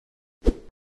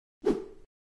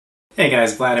Hey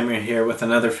guys, Vladimir here with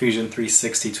another Fusion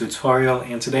 360 tutorial,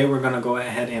 and today we're going to go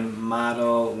ahead and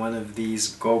model one of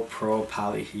these GoPro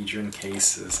Polyhedron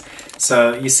cases.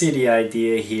 So you see the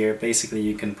idea here. Basically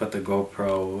you can put the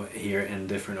GoPro here in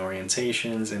different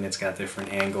orientations, and it's got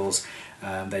different angles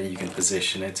that you can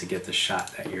position it to get the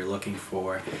shot that you're looking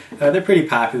for. They're pretty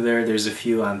popular. There's a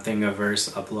few on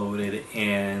Thingiverse uploaded,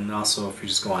 and also if you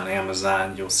just go on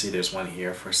Amazon you'll see there's one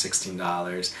here for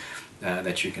 $16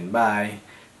 that you can buy.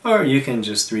 Or you can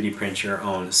just 3D print your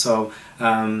own. So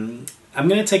I'm going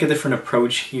to take a different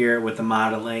approach here with the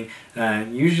modeling.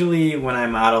 Usually when I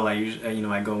model,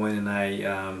 I go in and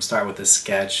I start with a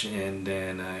sketch and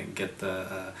then get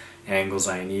the angles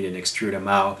I need and extrude them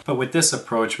out. But with this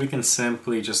approach, we can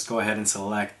simply just go ahead and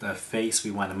select the face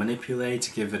we want to manipulate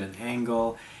to give it an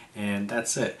angle, and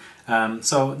that's it.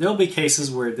 So there'll be cases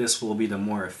where this will be the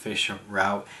more efficient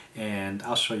route, and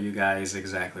I'll show you guys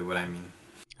exactly what I mean.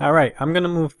 Alright, I'm going to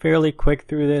move fairly quick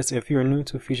through this. If you're new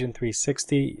to Fusion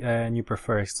 360 and you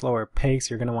prefer a slower pace,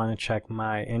 you're going to want to check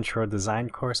my intro design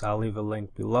course. I'll leave a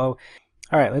link below.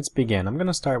 Alright, let's begin. I'm going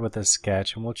to start with a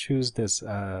sketch, and we'll choose this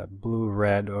blue,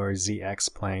 red, or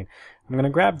ZX plane. I'm going to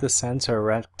grab the center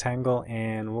rectangle,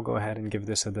 and we'll go ahead and give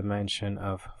this a dimension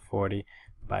of 40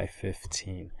 by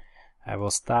 15. I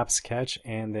will stop sketch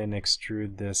and then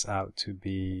extrude this out to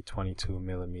be 22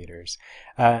 millimeters.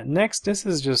 Next, this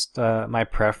is just my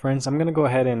preference. I'm going to go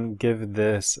ahead and give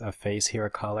this a face here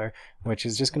a color, which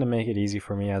is just going to make it easy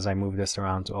for me as I move this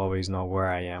around to always know where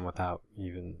I am without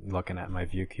even looking at my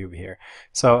view cube here.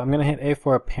 So I'm going to hit A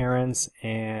for appearance,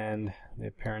 and the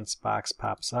appearance box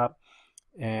pops up.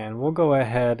 And we'll go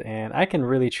ahead, and I can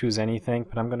really choose anything,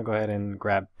 but I'm going to go ahead and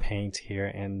grab paint here,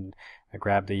 and I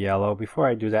grab the yellow. Before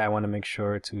I do that, I want to make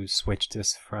sure to switch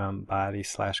this from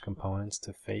body/components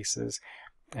to faces.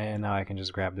 And now I can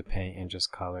just grab the paint and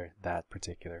just color that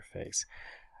particular face.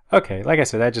 Okay, like I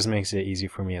said, that just makes it easy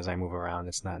for me as I move around.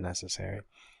 It's not necessary.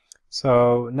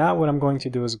 So now what I'm going to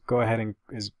do is go ahead and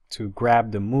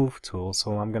grab the move tool.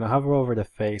 So I'm going to hover over the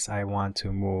face I want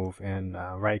to move, and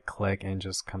right click and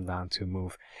just come down to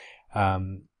move.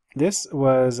 This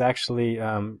was actually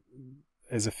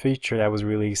is a feature that was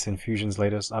released in Fusion's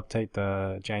latest update,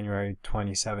 the January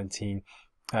 2017.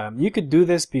 You could do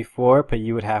this before, but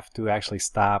you would have to actually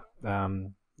stop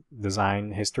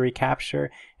design history capture,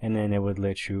 and then it would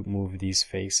let you move these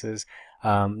faces.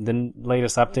 The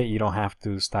latest update, you don't have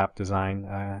to stop design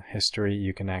history.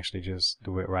 You can actually just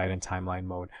do it right in timeline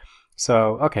mode.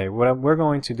 So, okay, what we're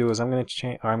going to do is I'm going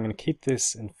to keep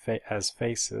this as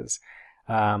faces.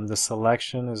 The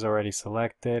selection is already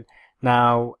selected.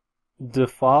 Now,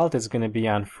 default is going to be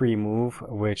on free move,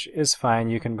 which is fine.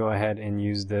 You can go ahead and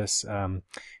use this, and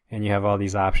you have all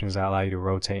these options that allow you to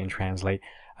rotate and translate.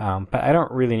 But I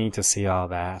don't really need to see all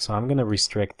that, so I'm going to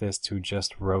restrict this to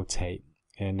just rotate.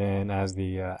 And then as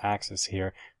the axis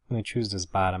here, I'm going to choose this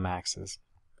bottom axis.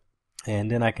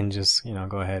 And then I can just,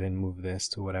 go ahead and move this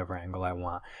to whatever angle I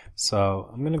want.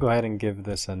 So I'm going to go ahead and give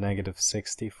this a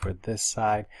 -60 for this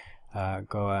side.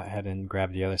 Go ahead and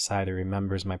grab the other side. It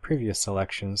remembers my previous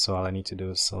selection, so all I need to do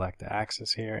is select the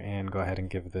axis here and go ahead and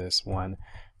give this one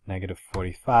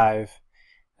 -45.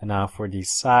 And now for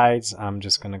these sides, I'm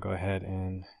just going to go ahead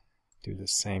and do the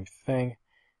same thing.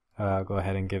 Go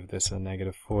ahead and give this a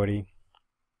 -40.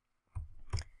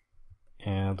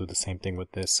 And I'll do the same thing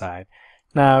with this side.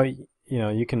 Now,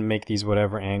 you can make these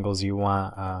whatever angles you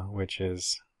want, which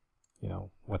is,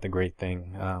 what the great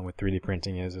thing with 3D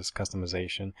printing is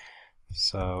customization.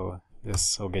 So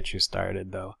this will get you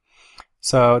started though.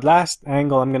 So last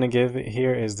angle I'm going to give it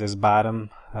here is this bottom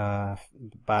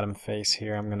face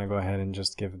here. I'm going to go ahead and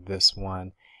just give this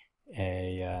one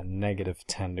a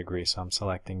 -10 degrees. So I'm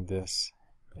selecting this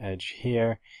edge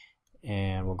here,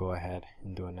 and we'll go ahead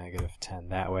and do a -10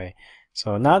 that way.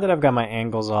 So now that I've got my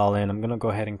angles all in, I'm going to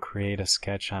go ahead and create a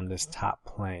sketch on this top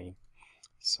plane.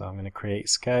 So I'm going to create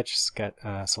sketch,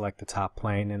 select the top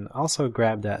plane, and also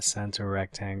grab that center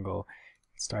rectangle,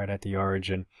 start at the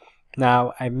origin.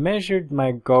 Now I measured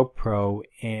my GoPro,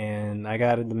 and I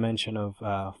got a dimension of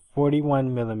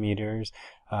 41 millimeters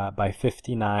by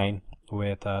 59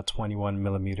 with 21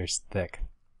 millimeters thick.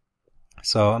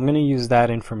 So I'm going to use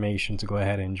that information to go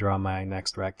ahead and draw my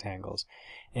next rectangles.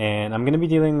 And I'm going to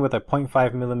be dealing with a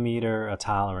 0.5 millimeter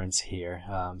tolerance here,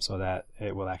 so that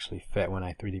it will actually fit when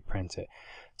I 3D print it.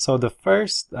 So the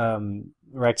first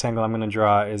rectangle I'm going to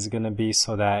draw is going to be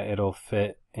so that it'll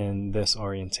fit in this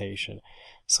orientation.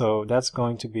 So that's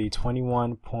going to be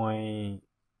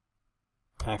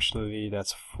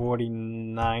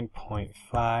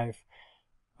 49.5.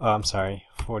 I'm sorry,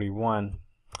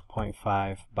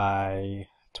 41.5 by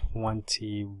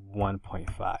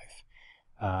 21.5.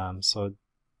 So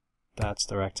that's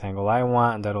the rectangle I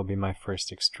want, and that'll be my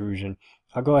first extrusion.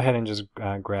 I'll go ahead and just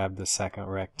grab the second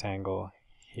rectangle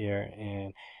here,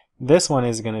 and this one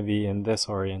is going to be in this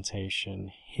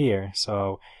orientation here.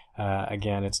 So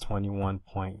again, it's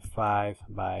 21.5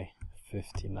 by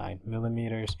 59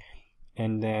 millimeters.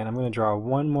 And then I'm going to draw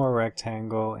one more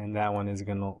rectangle, and that one is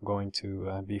going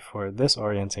to be for this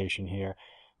orientation here,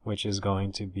 which is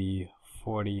going to be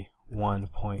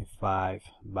 41.5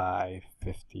 by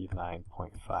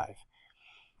 59.5.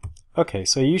 Okay,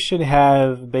 so you should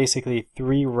have basically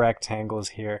 3 rectangles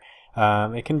here.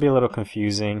 It can be a little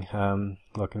confusing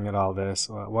looking at all this.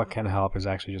 What can help is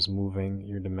actually just moving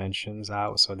your dimensions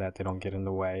out so that they don't get in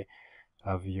the way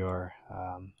of your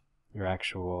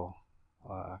actual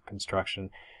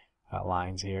construction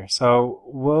lines here. So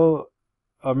we'll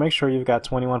make sure you've got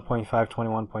 21.5,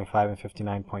 21.5, and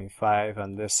 59.5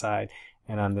 on this side,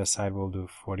 and on this side we'll do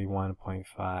 41.5,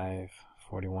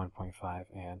 41.5,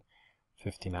 and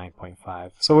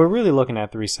 59.5. So we're really looking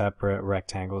at 3 separate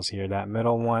rectangles here. That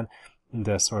middle one,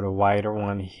 the sort of wider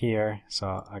one here.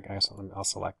 So I guess I'll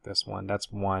select this one.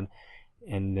 That's one,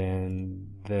 and then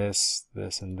this,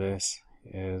 and this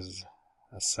is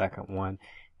a second one.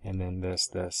 And then this,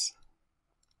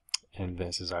 and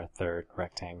this is our third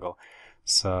rectangle.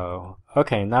 So,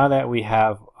 okay, now that we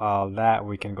have all that,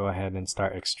 we can go ahead and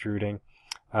start extruding.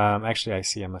 Actually, I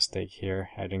see a mistake here.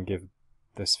 I didn't give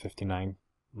this 59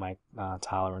 my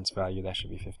tolerance value. That should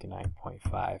be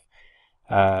 59.5.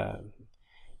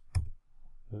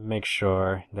 Make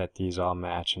sure that these all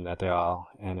match and that they all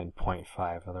end in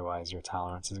 0.5. Otherwise, your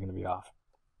tolerance is going to be off.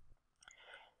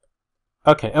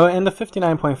 Okay, oh, and the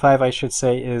 59.5, I should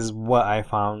say, is what I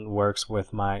found works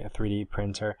with my 3D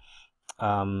printer.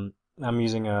 I'm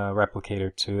using a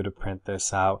replicator too to print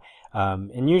this out.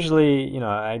 And usually, you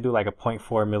know, I do like a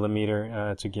 0.4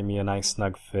 millimeter to give me a nice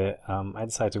snug fit. I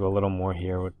decided to go a little more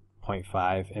here with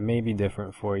 0.5. It may be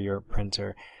different for your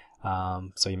printer,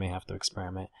 so you may have to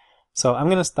experiment. So I'm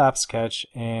going to stop sketch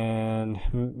and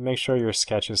make sure your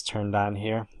sketch is turned on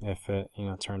here. If it,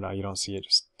 turned on, you don't see it,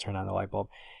 just turn on the light bulb.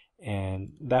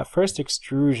 And that first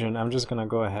extrusion, I'm just going to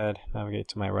go ahead, navigate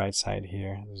to my right side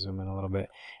here, zoom in a little bit,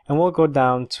 and we'll go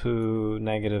down to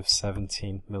negative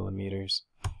 17 millimeters.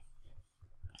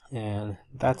 And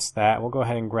that's that. We'll go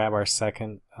ahead and grab our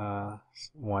second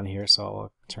one here, so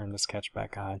I'll turn the sketch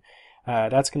back on.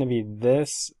 That's going to be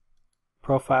this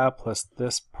profile plus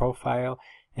this profile,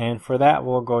 and for that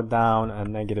we'll go down a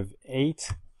negative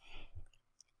 8.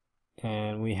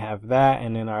 And we have that,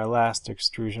 and in our last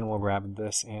extrusion we'll grab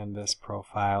this and this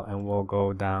profile, and we'll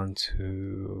go down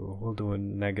to, we'll do a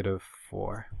negative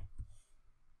 4.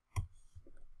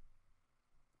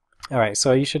 Alright,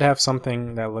 so you should have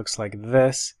something that looks like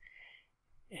this.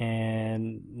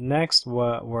 And next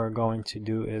what we're going to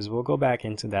do is we'll go back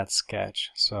into that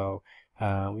sketch. So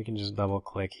we can just double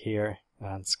click here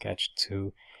on sketch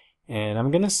 2. And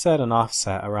I'm going to set an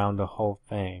offset around the whole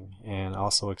thing and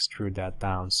also extrude that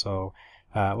down. So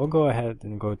we'll go ahead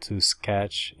and go to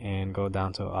sketch and go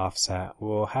down to offset.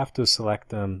 We'll have to select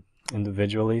them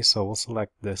individually. So we'll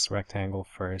select this rectangle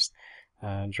first,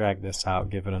 drag this out,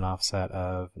 give it an offset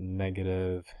of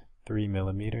negative 3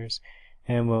 millimeters.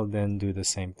 And we'll then do the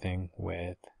same thing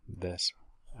with this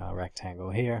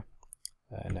rectangle here,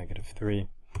 negative 3.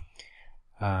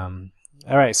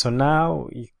 Alright, so now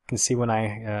you can see when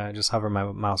I just hover my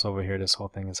mouse over here, this whole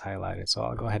thing is highlighted. So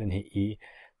I'll go ahead and hit E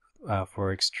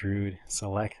for extrude,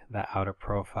 select that outer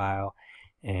profile,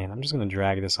 and I'm just going to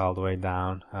drag this all the way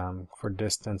down. For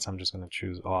distance, I'm just going to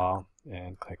choose all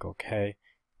and click OK.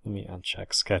 Let me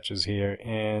uncheck sketches here,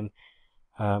 and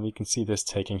you can see this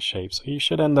taking shape. So you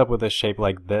should end up with a shape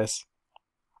like this.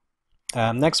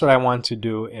 Next, what I want to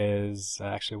do is,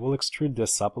 actually, we'll extrude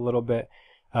this up a little bit.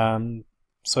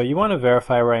 So you want to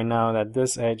verify right now that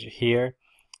this edge here,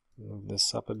 move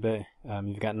this up a bit,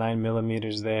 you've got 9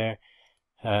 millimeters there.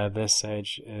 This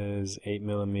edge is 8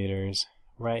 millimeters.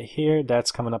 Right here,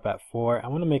 that's coming up at 4. I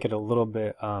want to make it a little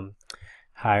bit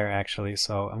higher actually,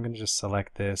 so I'm going to just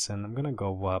select this and I'm going to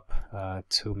go up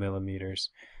 2 millimeters.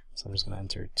 So I'm just going to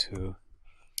enter 2.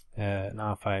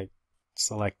 Now if I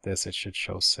select this, it should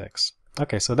show 6.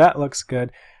 Okay, so that looks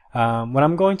good. What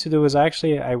I'm going to do is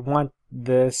I want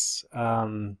this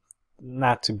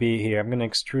not to be here. I'm going to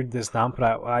extrude this down,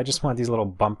 but I just want these little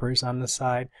bumpers on the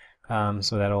side,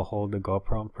 so that'll hold the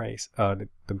GoPro in place. The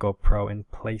GoPro in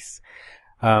place.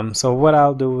 So what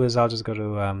I'll do is I'll just go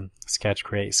to sketch,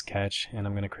 create sketch, and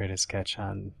I'm going to create a sketch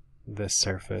on this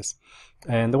surface.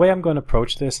 And the way I'm going to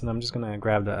approach this, and I'm just going to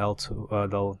grab the L2,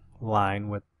 the line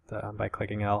with by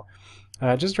clicking L.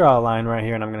 just draw a line right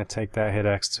here, and I'm going to take that hit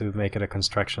X to make it a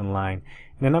construction line.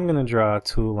 And then I'm going to draw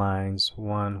two lines,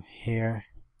 one here,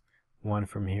 one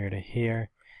from here to here.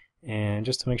 And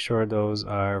just to make sure those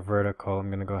are vertical, I'm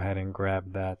going to go ahead and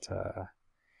grab that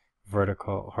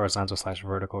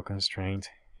horizontal/vertical constraint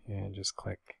and just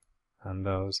click on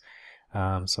those.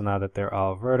 So now that they're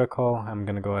all vertical, I'm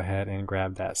going to go ahead and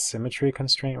grab that symmetry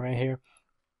constraint right here.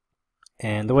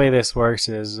 And the way this works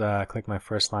is click my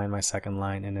first line, my second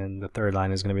line, and then the third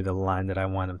line is going to be the line that I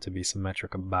want them to be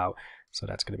symmetric about. So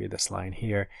that's going to be this line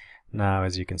here. Now,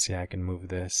 as you can see, I can move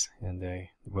this and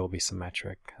they will be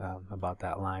symmetric about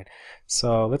that line.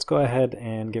 So let's go ahead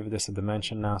and give this a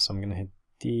dimension now. So I'm going to hit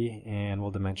D and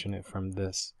we'll dimension it from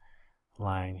this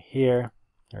line here,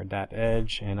 or that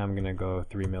edge, and I'm going to go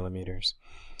 3 millimeters.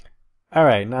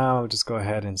 Alright, now I'll just go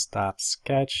ahead and stop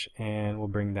sketch, and we'll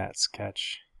bring that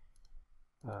sketch,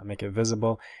 make it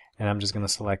visible, and I'm just going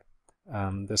to select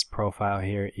this profile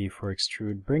here, E for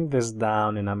extrude, bring this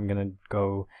down, and I'm going to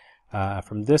go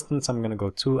from distance, I'm going to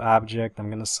go to object, I'm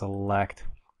going to select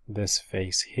this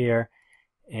face here,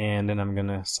 and then I'm going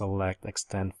to select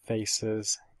extend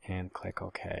faces and click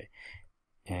OK,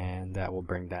 and that will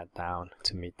bring that down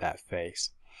to meet that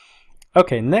face.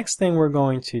 Okay, next thing we're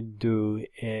going to do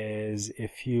is,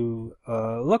 if you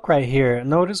look right here,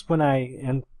 notice when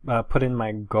I put in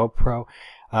my GoPro,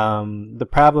 the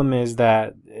problem is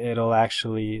that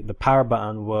the power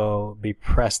button will be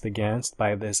pressed against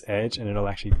by this edge and it'll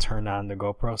actually turn on the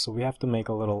GoPro. So we have to make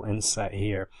a little inset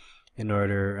here in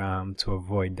order to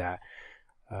avoid that.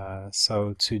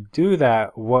 So to do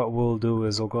that, what we'll do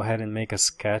is we'll go ahead and make a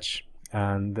sketch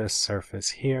on this surface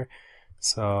here.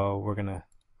 So we're gonna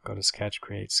go to sketch,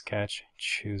 create sketch,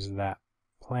 choose that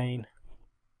plane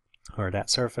or that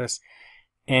surface,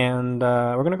 and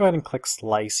we're gonna go ahead and click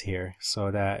slice here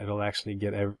so that it'll actually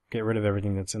get rid of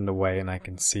everything that's in the way and I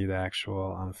can see the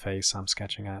actual face I'm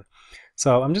sketching on.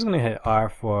 So I'm just gonna hit R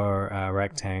for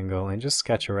rectangle and just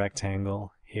sketch a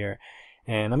rectangle here.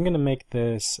 And I'm going to make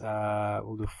this,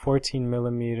 we'll do 14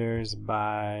 millimeters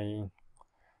by,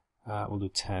 we'll do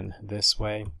 10 this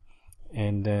way.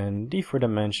 And then D for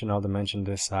dimension, I'll dimension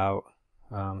this out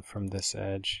from this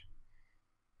edge.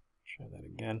 Try that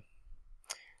again.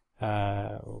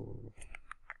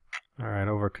 Alright,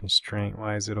 over constraint.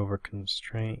 Why is it over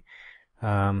constraint?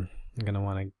 I'm going to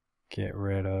want to get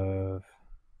rid of,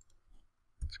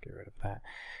 let's get rid of that.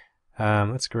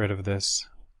 Let's get rid of this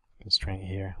constraint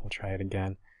here. We'll try it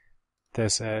again.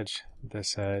 This edge,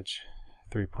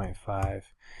 3.5.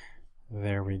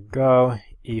 There we go.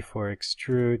 E for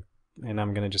extrude, and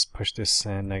I'm gonna just push this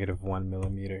in -1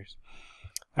 millimeters.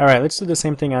 Alright, let's do the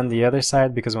same thing on the other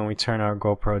side, because when we turn our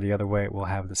GoPro the other way, we'll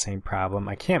have the same problem.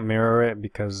 I can't mirror it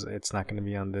because it's not going to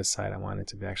be on this side. I want it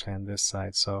to be actually on this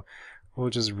side, so we'll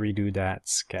just redo that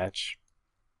sketch.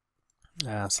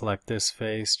 Select this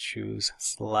face, choose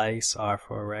slice, R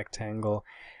for a rectangle.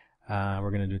 We're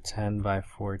going to do 10 by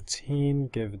 14,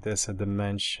 give this a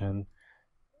dimension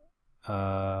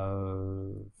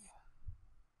of,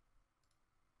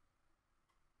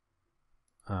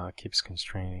 it keeps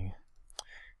constraining.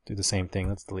 Do the same thing,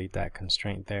 let's delete that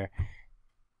constraint there.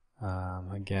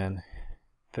 Again,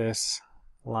 this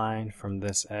line from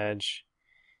this edge.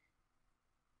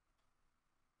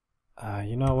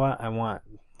 You know what, I want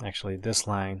actually this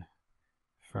line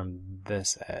from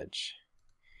this edge.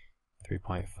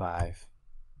 3.5.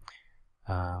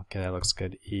 Okay, that looks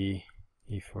good. E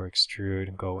for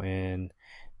extrude, go in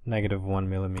 -1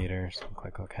 millimeters,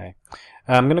 click OK.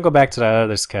 I'm going to go back to that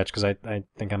other sketch because I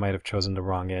think I might have chosen the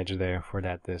wrong edge there for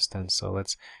that distance. So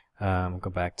let's go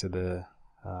back to the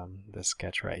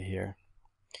sketch right here.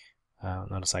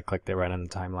 Notice I clicked it right on the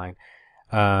timeline.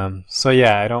 So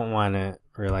yeah, I don't want it,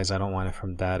 realize I don't want it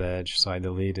from that edge, so I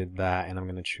deleted that, and I'm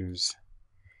going to choose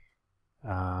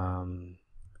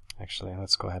actually,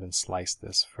 let's go ahead and slice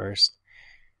this first.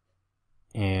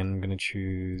 And I'm going to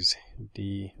choose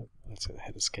D, let's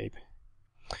hit escape.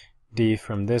 D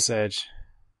from this edge,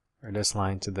 or this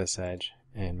line to this edge,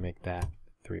 and make that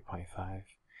 3.5.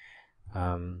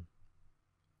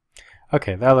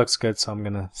 Okay, that looks good, so I'm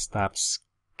going to stop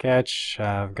sketch.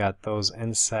 I've got those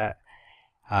inset.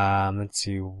 Let's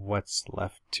see what's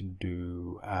left to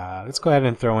do. Let's go ahead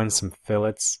and throw in some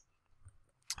fillets.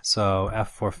 So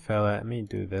F for fillet, let me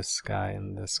do this guy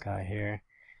and this guy here.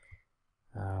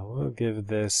 We'll give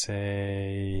this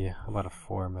about a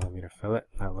 4 millimeter fillet.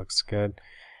 That looks good.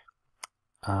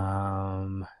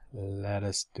 Let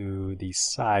us do these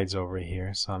sides over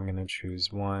here. So I'm going to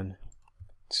choose 1,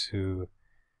 2,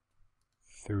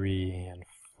 3, and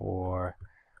 4.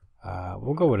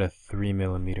 We'll go with a 3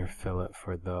 millimeter fillet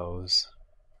for those.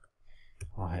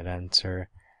 I'll hit enter.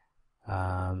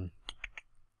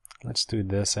 Let's do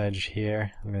this edge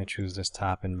here. I'm going to choose this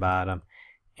top and bottom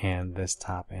and this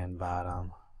top and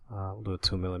bottom. We'll do a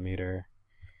 2mm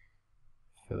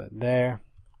fillet there.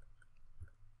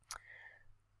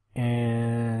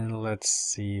 And let's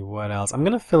see what else. I'm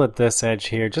going to fillet this edge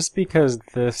here just because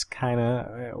this kind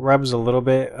of rubs a little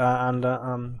bit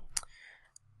on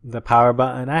the power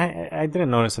button. I didn't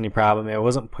notice any problem. It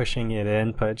wasn't pushing it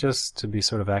in, but just to be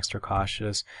sort of extra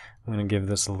cautious, I'm going to give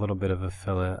this a little bit of a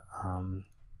fillet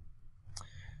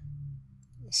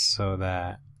so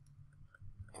that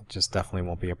it just definitely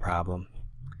won't be a problem.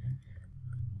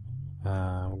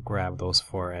 Grab those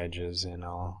 4 edges and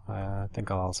I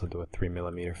think I'll also do a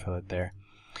 3mm fillet there.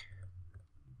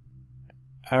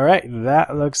 Alright,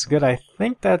 that looks good. I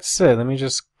think that's it. Let me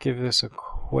just give this a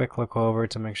quick look over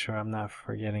to make sure I'm not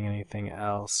forgetting anything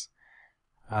else.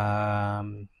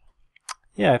 Yeah,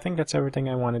 I think that's everything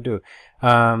I want to do.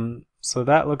 So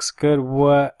that looks good.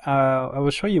 I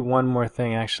will show you one more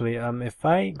thing actually. If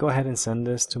I go ahead and send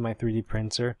this to my 3D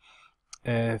printer,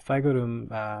 if I go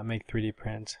to make 3D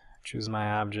print, choose my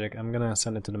object, I'm gonna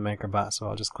send it to the MakerBot, so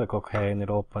I'll just click OK and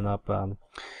it'll open up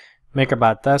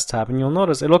MakerBot desktop, and you'll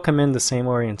notice it'll come in the same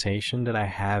orientation that I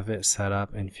have it set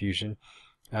up in Fusion,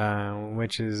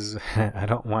 which is I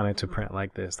don't want it to print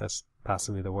like this. That's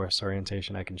possibly the worst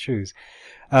orientation I can choose.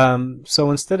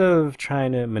 So instead of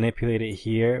trying to manipulate it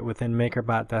here within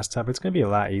MakerBot desktop, it's going to be a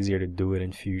lot easier to do it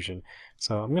in Fusion.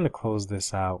 So I'm going to close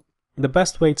this out. The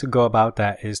best way to go about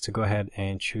that is to go ahead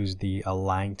and choose the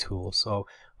Align tool. So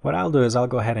what I'll do is I'll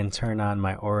go ahead and turn on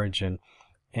my origin,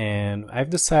 and I've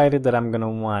decided that I'm going to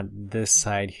want this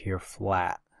side here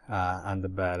flat on the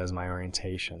bed as my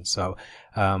orientation. So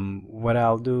what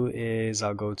I'll do is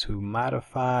I'll go to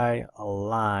Modify,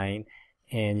 Align,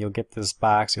 and you'll get this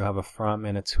box. You'll have a from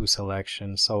and a to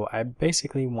selection. So I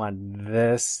basically want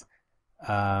this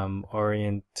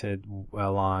oriented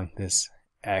along this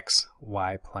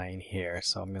XY plane here.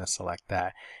 So I'm going to select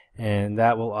that, and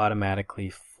that will automatically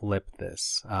flip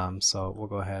this. So we'll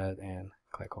go ahead and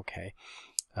click OK.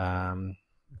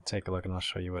 Take a look and I'll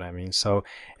show you what I mean. So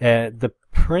the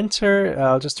printer,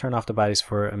 I'll just turn off the bodies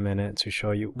for a minute to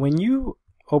show you. When you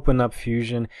open up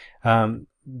Fusion,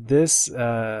 this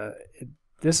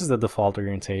is the default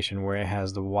orientation where it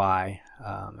has the Y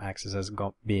axis as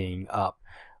being up.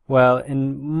 Well,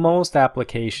 in most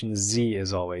applications, Z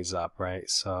is always up, right?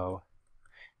 So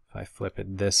if I flip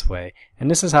it this way, and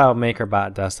this is how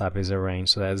MakerBot desktop is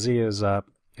arranged, so that Z is up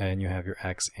and you have your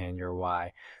X and your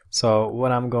Y. So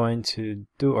what I'm going to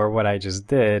do, or what I just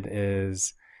did,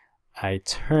 is I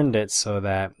turned it so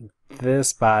that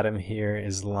this bottom here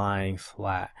is lying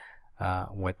flat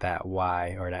with that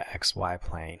Y or that XY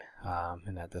plane,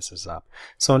 and that this is up.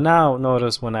 So now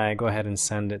notice when I go ahead and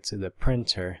send it to the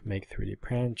printer, make 3D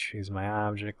print, choose my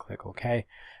object, click OK,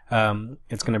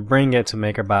 it's going to bring it to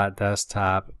MakerBot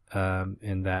desktop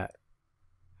in that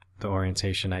the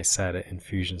orientation I set it in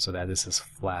Fusion, so that this is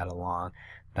flat along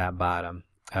that bottom.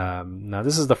 Now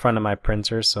this is the front of my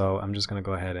printer, so I'm just going to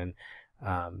go ahead and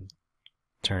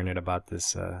turn it about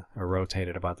this, or rotate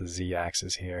it about the Z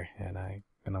axis here, and I'm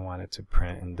going to want it to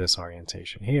print in this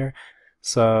orientation here.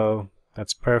 So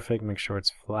that's perfect. Make sure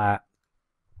it's flat,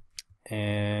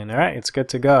 and alright, it's good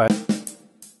to go.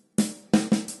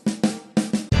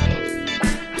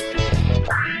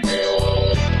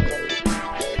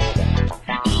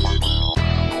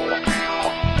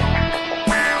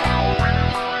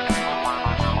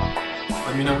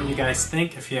 Let me know what you guys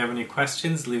think. If you have any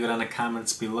questions, leave it on the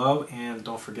comments below, and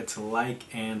don't forget to like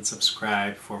and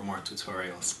subscribe for more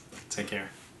tutorials. Take care.